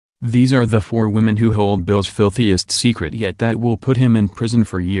These are the 4 women who hold Bill's filthiest secret yet that will put him in prison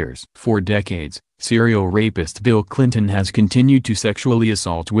for years. For decades, serial rapist Bill Clinton has continued to sexually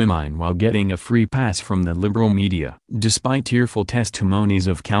assault women while getting a free pass from the liberal media. Despite tearful testimonies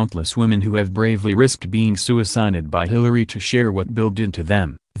of countless women who have bravely risked being suicided by Hillary to share what Bill did to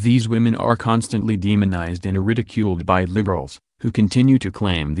them, these women are constantly demonized and ridiculed by liberals, who continue to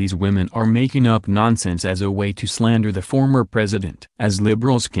claim these women are making up nonsense as a way to slander the former president. As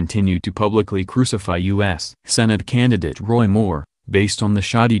liberals continue to publicly crucify U.S. Senate candidate Roy Moore, based on the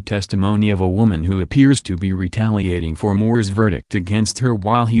shoddy testimony of a woman who appears to be retaliating for Moore's verdict against her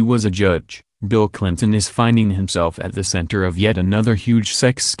while he was a judge, Bill Clinton is finding himself at the center of yet another huge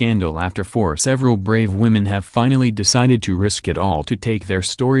sex scandal after several brave women have finally decided to risk it all to take their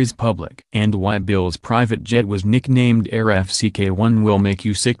stories public. And why Bill's private jet was nicknamed RFK-1 will make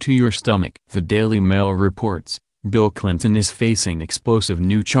you sick to your stomach. The Daily Mail reports, Bill Clinton is facing explosive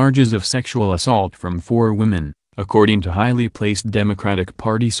new charges of sexual assault from 4 women, according to highly placed Democratic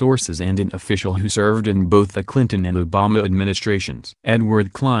Party sources and an official who served in both the Clinton and Obama administrations.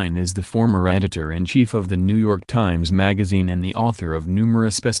 Edward Klein is the former editor-in-chief of the New York Times Magazine and the author of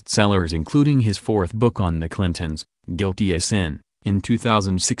numerous bestsellers including his 4th book on the Clintons, Guilty as Sin, in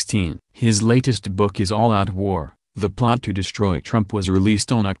 2016. His latest book is All Out War: The Plot to Destroy Trump was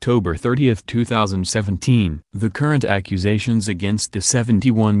released on October 30, 2017. The current accusations against the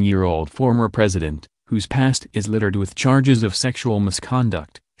 71-year-old former president, whose past is littered with charges of sexual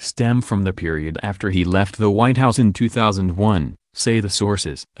misconduct, stem from the period after he left the White House in 2001, say the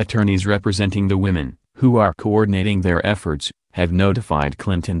sources. Attorneys representing the women, who are coordinating their efforts, have notified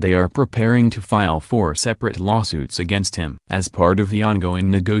Clinton they are preparing to file 4 separate lawsuits against him. As part of the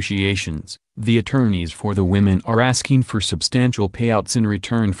ongoing negotiations, the attorneys for the women are asking for substantial payouts in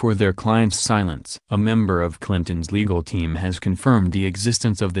return for their clients' silence. A member of Clinton's legal team has confirmed the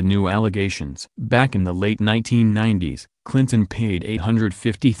existence of the new allegations. Back in the late 1990s, Clinton paid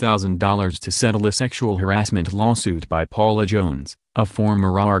 $850,000 to settle a sexual harassment lawsuit by Paula Jones, a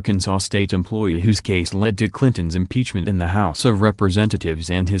former Arkansas state employee whose case led to Clinton's impeachment in the House of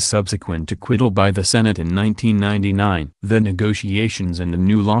Representatives and his subsequent acquittal by the Senate in 1999. The negotiations and the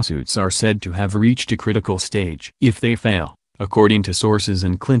new lawsuits are said to have reached a critical stage. If they fail, according to sources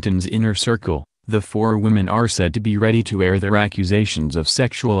in Clinton's inner circle, the 4 women are said to be ready to air their accusations of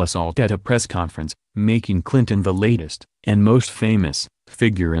sexual assault at a press conference, making Clinton the latest, and most famous,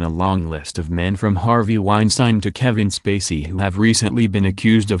 figure in a long list of men from Harvey Weinstein to Kevin Spacey who have recently been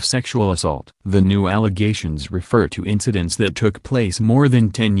accused of sexual assault. The new allegations refer to incidents that took place more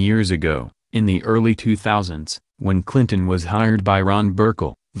than 10 years ago, in the early 2000s, when Clinton was hired by Ron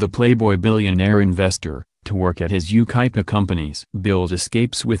Burkle, the Playboy billionaire investor, to work at his Yucaipa companies. Bill's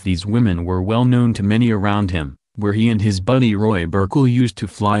escapes with these women were well known to many around him, where he and his buddy Roy Burkle used to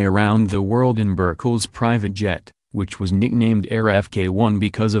fly around the world in Burkle's private jet, which was nicknamed RFK-1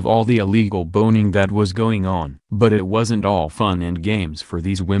 because of all the illegal boning that was going on. But it wasn't all fun and games for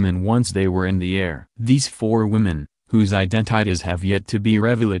these women once they were in the air. These 4 women, whose identities have yet to be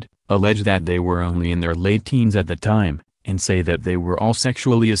revealed, allege that they were only in their late teens at the time, and say that they were all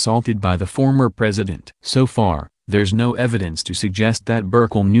sexually assaulted by the former president. So far, there's no evidence to suggest that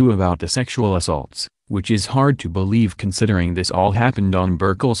Burkle knew about the sexual assaults, which is hard to believe considering this all happened on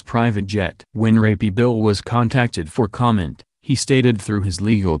Burkle's private jet. When Rapey Bill was contacted for comment, he stated through his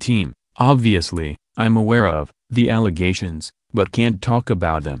legal team, "Obviously, I'm aware of the allegations, but can't talk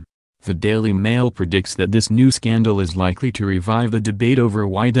about them." The Daily Mail predicts that this new scandal is likely to revive the debate over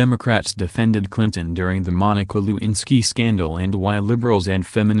why Democrats defended Clinton during the Monica Lewinsky scandal and why liberals and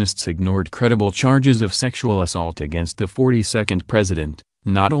feminists ignored credible charges of sexual assault against the 42nd president,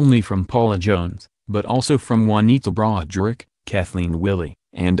 not only from Paula Jones, but also from Juanita Broderick, Kathleen Willey,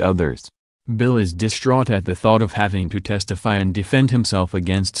 and others. Bill is distraught at the thought of having to testify and defend himself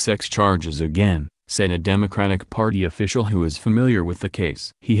against sex charges again, said a Democratic Party official who is familiar with the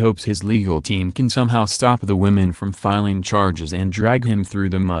case. He hopes his legal team can somehow stop the women from filing charges and drag him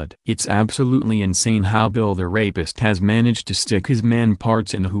through the mud. It's absolutely insane how Bill the rapist has managed to stick his man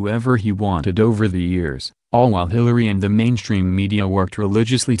parts in whoever he wanted over the years, all while Hillary and the mainstream media worked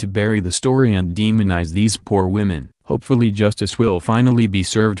religiously to bury the story and demonize these poor women. Hopefully justice will finally be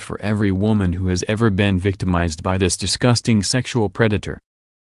served for every woman who has ever been victimized by this disgusting sexual predator.